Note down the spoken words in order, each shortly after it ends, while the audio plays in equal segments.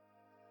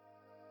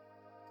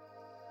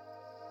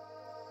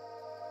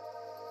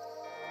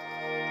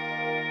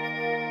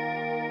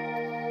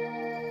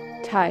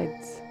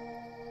tides.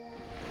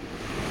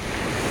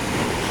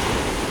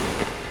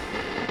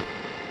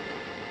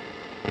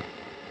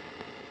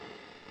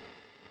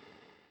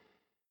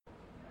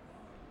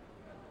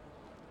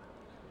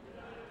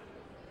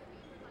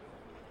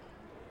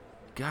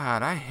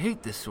 God, I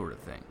hate this sort of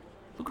thing.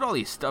 Look at all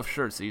these stuffed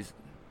shirts, these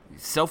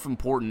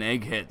self-important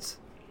eggheads.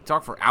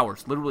 Talk for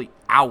hours, literally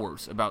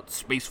hours, about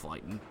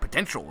spaceflight and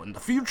potential and the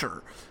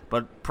future.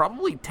 But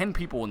probably 10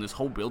 people in this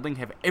whole building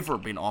have ever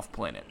been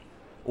off-planet.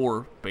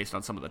 Or, based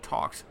on some of the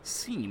talks,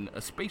 seen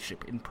a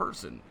spaceship in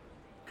person.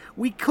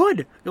 We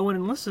could go in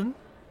and listen.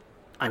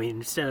 I mean,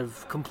 instead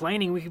of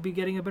complaining, we could be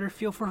getting a better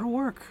feel for her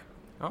work.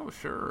 Oh,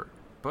 sure.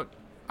 But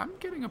I'm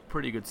getting a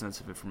pretty good sense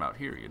of it from out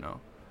here, you know.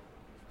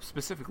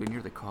 Specifically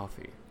near the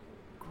coffee.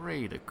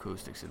 Great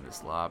acoustics in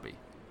this lobby.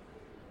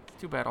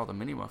 Too bad all the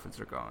mini-muffins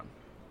are gone.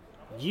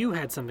 You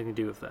had something to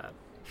do with that.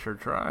 Sure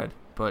tried,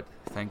 but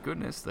thank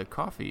goodness the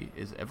coffee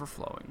is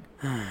ever-flowing.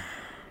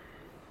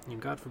 And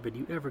God forbid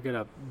you ever get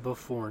up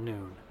before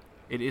noon.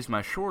 It is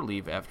my shore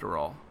leave, after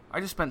all. I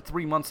just spent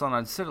 3 months on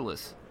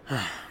Enceladus.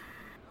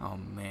 Oh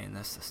man,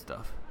 that's the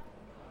stuff.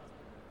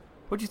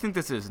 What do you think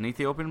this is, an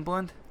Ethiopian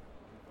blend?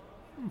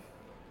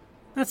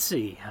 Let's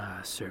see.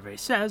 Survey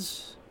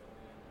says,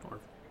 or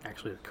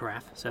actually the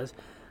carafe says,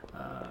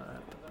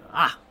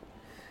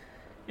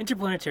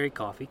 Interplanetary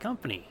Coffee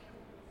Company.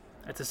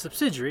 That's a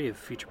subsidiary of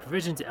Future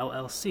Provisions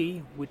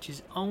LLC, which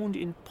is owned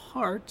in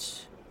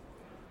part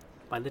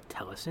by the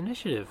TELUS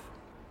Initiative.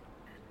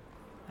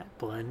 That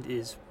blend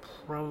is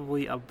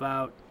probably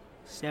about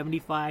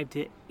 75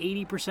 to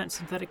 80%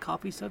 synthetic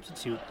coffee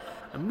substitute,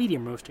 a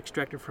medium roast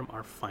extracted from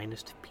our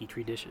finest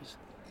Petri dishes.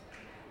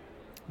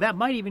 That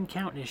might even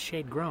count as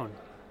shade grown.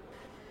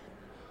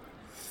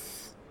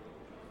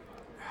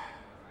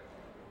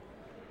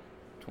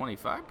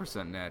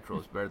 "25% natural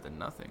is better than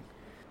nothing.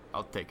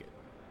 I'll take it."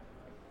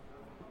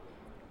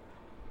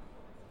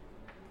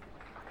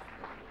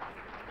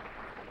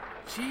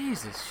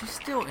 Jesus, she's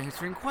still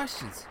answering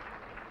questions.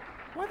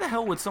 Why the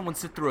hell would someone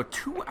sit through a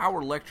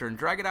 2-hour lecture and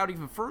drag it out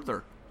even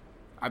further?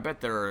 I bet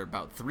there are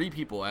about 3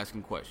 people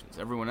asking questions.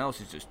 Everyone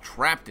else is just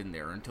trapped in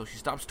there until she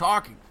stops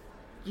talking.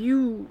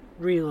 You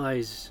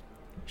realize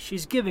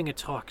she's giving a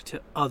talk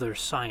to other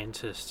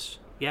scientists,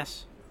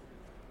 yes?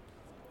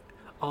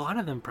 A lot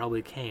of them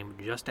probably came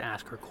just to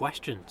ask her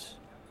questions.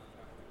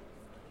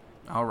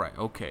 Alright,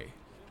 okay.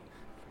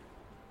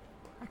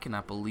 I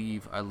cannot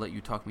believe I let you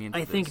talk me into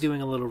this. I think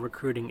doing a little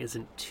recruiting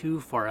isn't too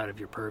far out of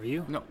your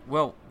purview. No,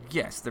 well,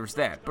 yes, there's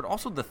that. But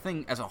also the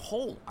thing as a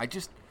whole. I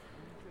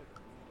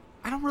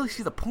don't really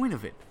see the point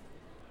of it.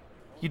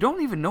 You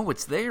don't even know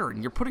it's there,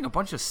 and you're putting a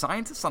bunch of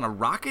scientists on a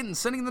rocket and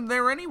sending them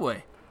there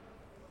anyway.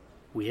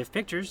 We have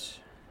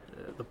pictures.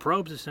 The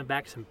probes have sent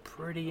back some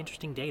pretty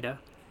interesting data.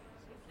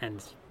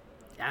 And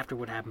after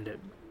what happened at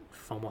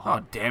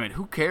Fomalhaut... Oh, damn it,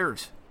 who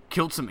cares?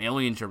 Killed some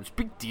alien germs,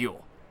 big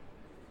deal.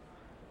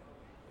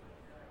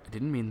 I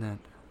didn't mean that.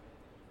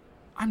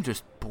 I'm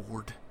just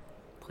bored.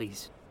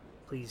 Please,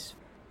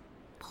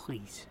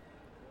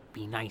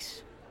 be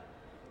nice.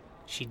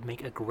 She'd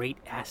make a great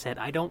asset.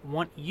 I don't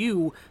want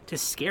you to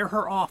scare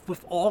her off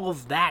with all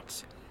of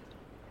that.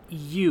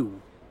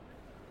 You.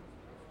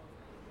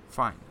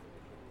 Fine.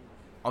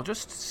 I'll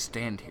just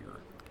stand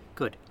here.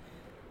 Good.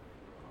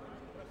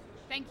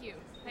 Thank you.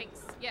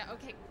 Thanks. Yeah,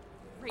 okay.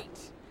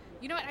 Great.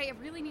 You know what? I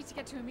really need to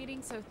get to a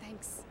meeting, so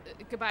thanks.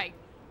 Goodbye.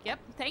 Yep,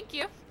 thank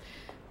you.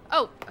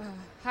 Oh,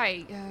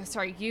 hi.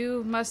 Sorry,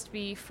 you must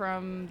be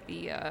from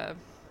the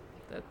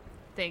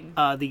thing.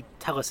 The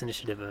TELUS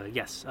Initiative,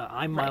 yes.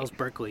 I'm Right. Miles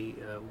Berkeley.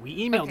 We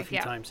emailed Okay, a few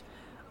yeah. times.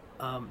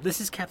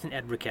 This is Captain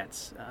Ed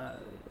Ricketts.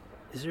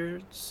 Is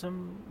there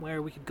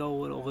somewhere we could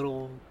go a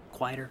little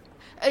quieter?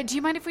 Do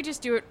you mind if we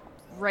just do it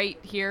right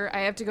here? I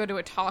have to go to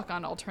a talk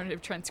on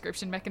alternative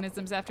transcription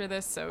mechanisms after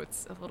this, so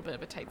it's a little bit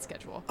of a tight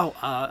schedule.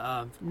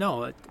 Oh,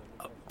 no.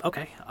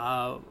 Okay.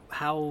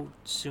 How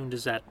soon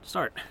does that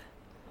start?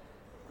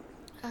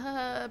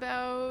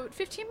 About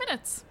 15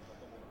 minutes.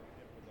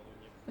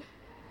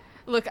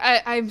 Look,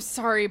 I'm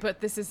sorry, but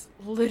this is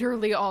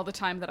literally all the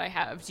time that I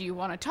have. Do you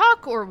want to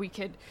talk, or we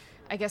could,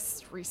 I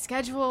guess,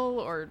 reschedule,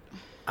 or...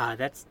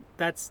 That's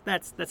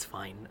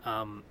fine.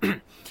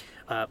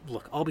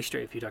 Look, I'll be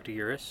straight with you, Dr.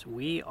 Uris.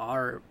 We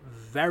are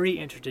very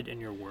interested in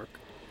your work.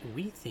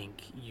 We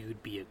think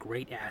you'd be a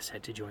great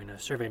asset to join a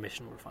survey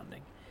mission we're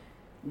funding.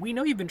 We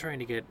know you've been trying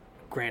to get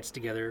grants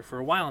together for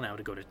a while now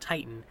to go to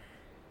Titan.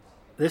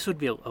 This would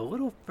be a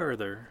little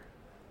further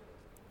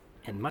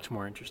and much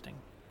more interesting,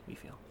 we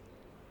feel.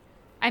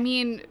 I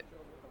mean,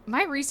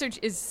 my research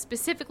is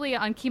specifically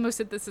on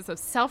chemosynthesis of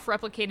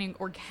self-replicating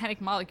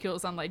organic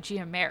molecules on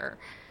Ligeia Mare.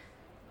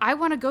 I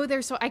want to go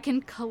there so I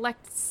can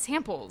collect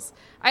samples.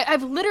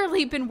 I've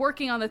literally been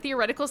working on the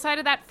theoretical side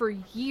of that for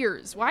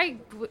years. Why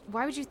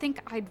would you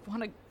think I'd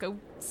want to go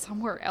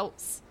somewhere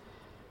else?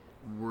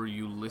 Were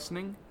you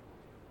listening?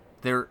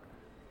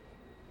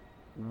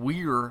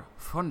 We're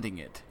funding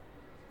it.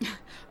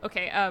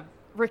 Okay,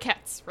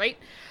 Ricketts, right?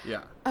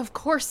 Yeah. Of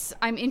course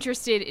I'm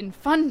interested in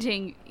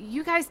funding.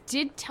 You guys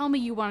did tell me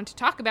you wanted to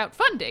talk about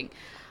funding.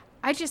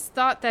 I just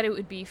thought that it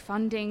would be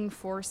funding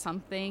for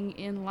something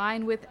in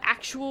line with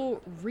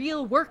actual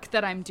real work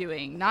that I'm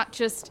doing, not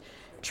just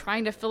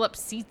trying to fill up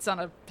seats on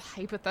a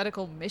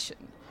hypothetical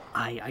mission.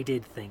 I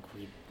did think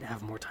we'd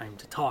have more time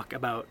to talk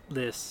about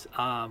this.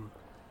 Where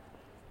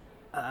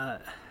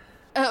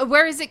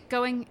is it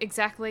going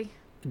exactly?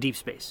 Deep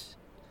space.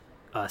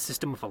 A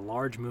system with a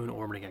large moon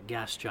orbiting a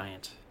gas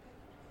giant.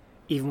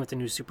 Even with the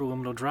new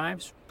superluminal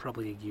drives,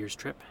 probably a year's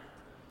trip.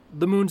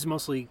 The moon's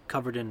mostly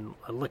covered in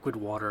a liquid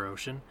water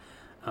ocean.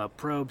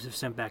 Probes have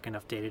sent back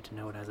enough data to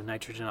know it has a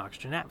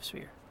nitrogen-oxygen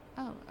atmosphere.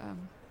 Oh,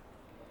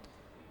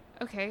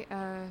 okay,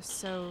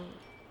 so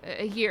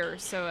a year,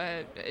 so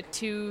a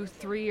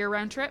 2-3 year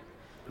round trip?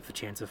 With the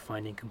chance of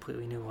finding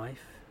completely new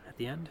life at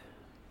the end?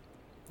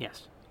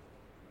 Yes.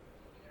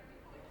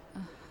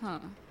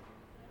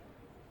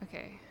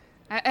 Okay.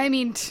 I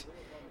mean,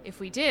 if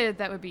we did,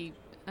 that would be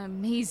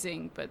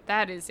amazing, but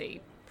that is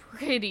a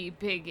pretty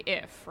big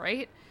if,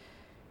 right?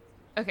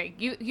 Okay,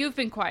 you've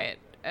been quiet.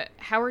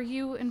 How are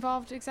you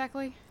involved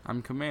exactly?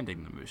 I'm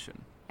commanding the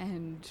mission.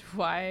 And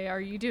why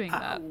are you doing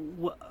that?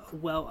 No.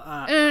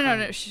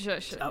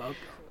 Shush. Okay.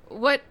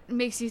 What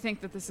makes you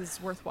think that this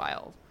is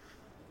worthwhile?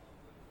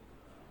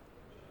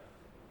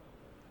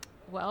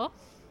 Well?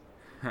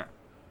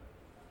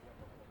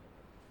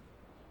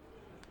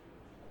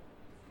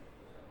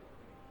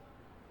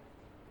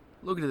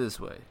 Look at it this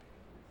way.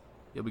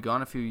 You'll be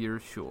gone a few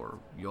years, sure.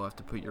 You'll have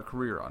to put your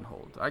career on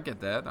hold. I get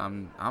that.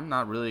 I'm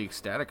not really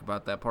ecstatic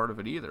about that part of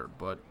it either,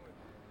 but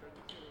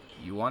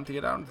you want to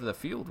get out into the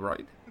field,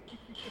 right?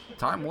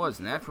 Time was,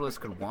 naturalists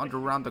could wander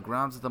around the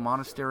grounds of the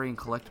monastery and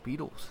collect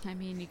beetles. I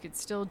mean, you could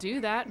still do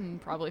that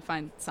and probably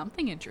find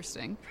something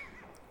interesting.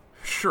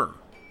 Sure,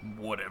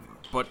 whatever.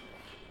 But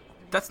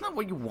that's not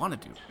what you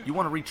want to do. You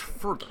want to reach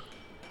further.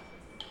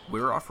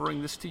 We're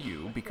offering this to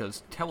you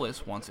because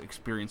Tellus wants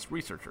experienced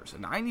researchers,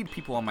 and I need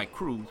people on my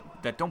crew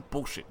that don't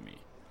bullshit me.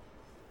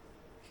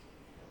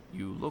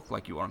 You look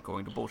like you aren't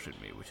going to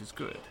bullshit me, which is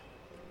good.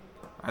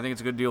 I think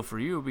it's a good deal for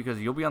you because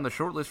you'll be on the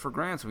short list for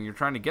grants when you're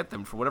trying to get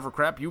them for whatever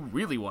crap you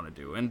really want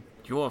to do, and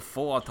you'll have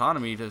full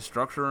autonomy to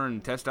structure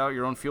and test out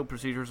your own field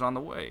procedures on the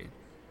way.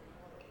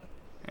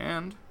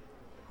 And,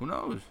 who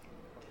knows?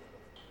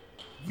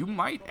 You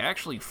might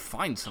actually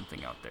find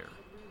something out there.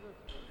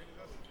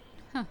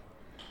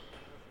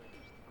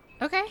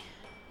 Okay.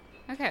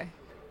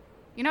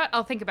 You know what?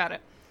 I'll think about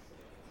it.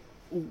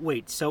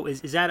 Wait, so is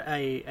that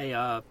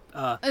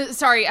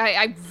Sorry,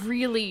 I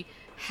really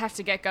have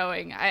to get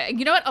going.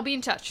 You know what? I'll be in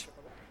touch.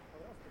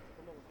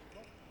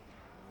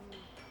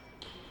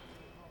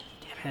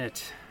 Damn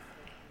it.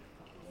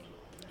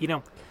 You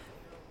know,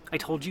 I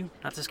told you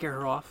not to scare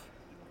her off.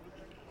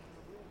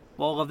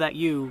 All of that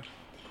you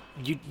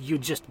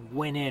just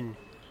went in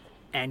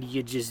and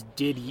you just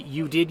did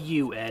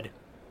you, Ed.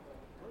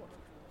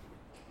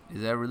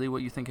 Is that really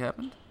what you think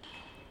happened?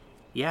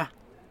 Yeah,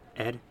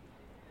 Ed.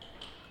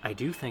 I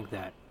do think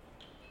that.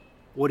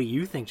 What do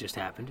you think just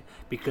happened?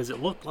 Because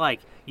it looked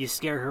like you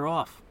scared her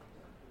off.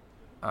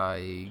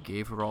 I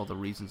gave her all the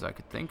reasons I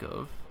could think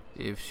of.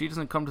 If she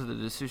doesn't come to the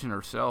decision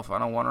herself, I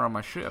don't want her on my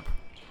ship.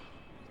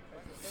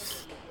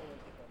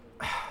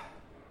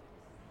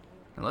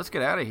 And let's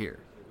get out of here.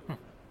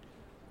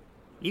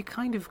 You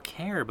kind of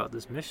care about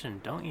this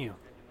mission, don't you?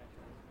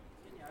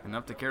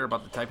 Enough to care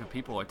about the type of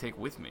people I take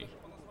with me.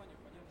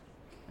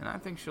 And I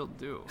think she'll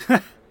do.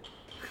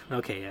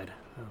 Okay, Ed.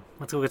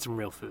 Let's go get some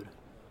real food.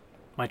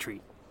 My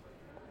treat.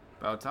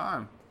 About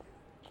time.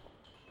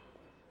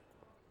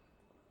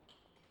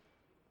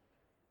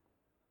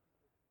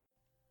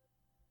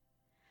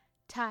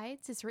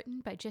 Tides is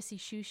written by Jesse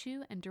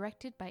Shushu and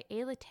directed by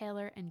Ayla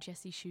Taylor and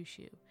Jesse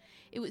Shushu.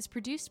 It was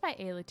produced by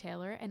Ayla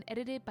Taylor and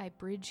edited by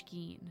Bridge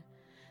Geen.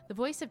 The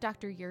voice of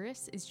Dr.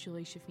 Eurus is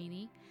Julie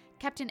Schaffini,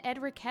 Captain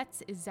Ed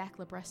Ricketts is Zach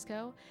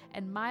Labresco,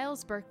 and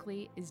Miles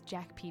Berkeley is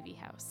Jack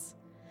Peavyhouse.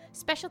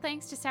 Special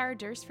thanks to Sarah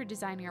Durst for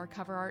designing our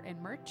cover art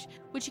and merch,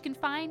 which you can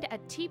find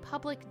at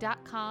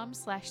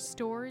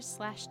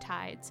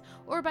tpublic.com/stores/tides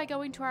or by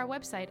going to our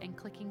website and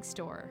clicking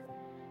store.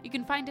 You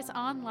can find us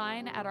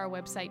online at our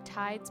website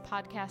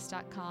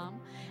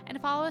tidespodcast.com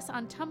and follow us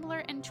on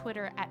Tumblr and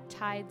Twitter at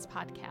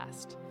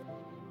tidespodcast.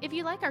 If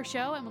you like our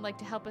show and would like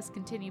to help us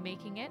continue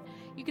making it,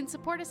 you can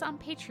support us on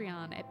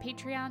Patreon at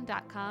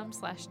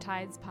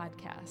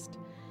patreon.com/tidespodcast.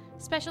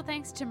 Special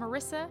thanks to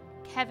Marissa,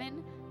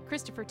 Kevin,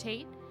 Christopher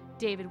Tate,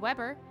 David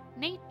Weber,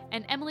 Nate,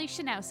 and Emily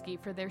Shanowski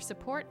for their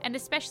support, and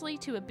especially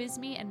to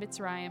Abysme and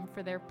Mitzrayim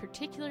for their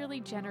particularly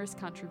generous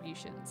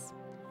contributions.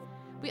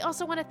 We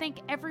also want to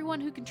thank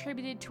everyone who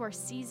contributed to our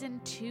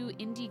Season 2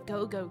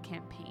 Indiegogo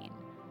campaign.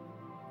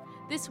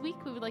 This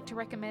week, we would like to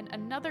recommend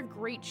another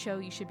great show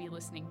you should be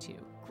listening to,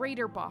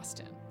 Greater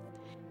Boston.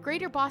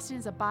 Greater Boston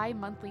is a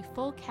bi-monthly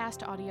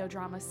full-cast audio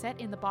drama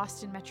set in the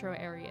Boston metro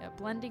area,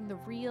 blending the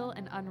real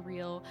and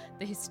unreal,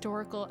 the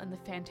historical and the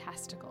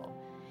fantastical.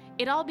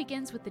 It all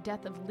begins with the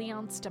death of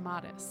Leon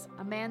Stamatis,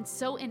 a man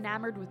so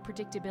enamored with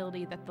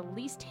predictability that the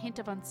least hint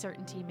of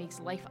uncertainty makes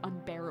life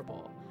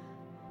unbearable.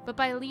 But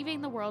by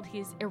leaving the world, he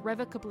has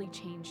irrevocably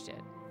changed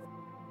it.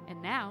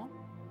 And now,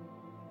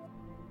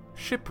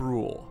 Ship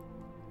rule.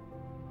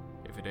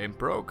 If it ain't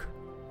broke,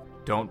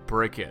 don't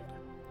break it.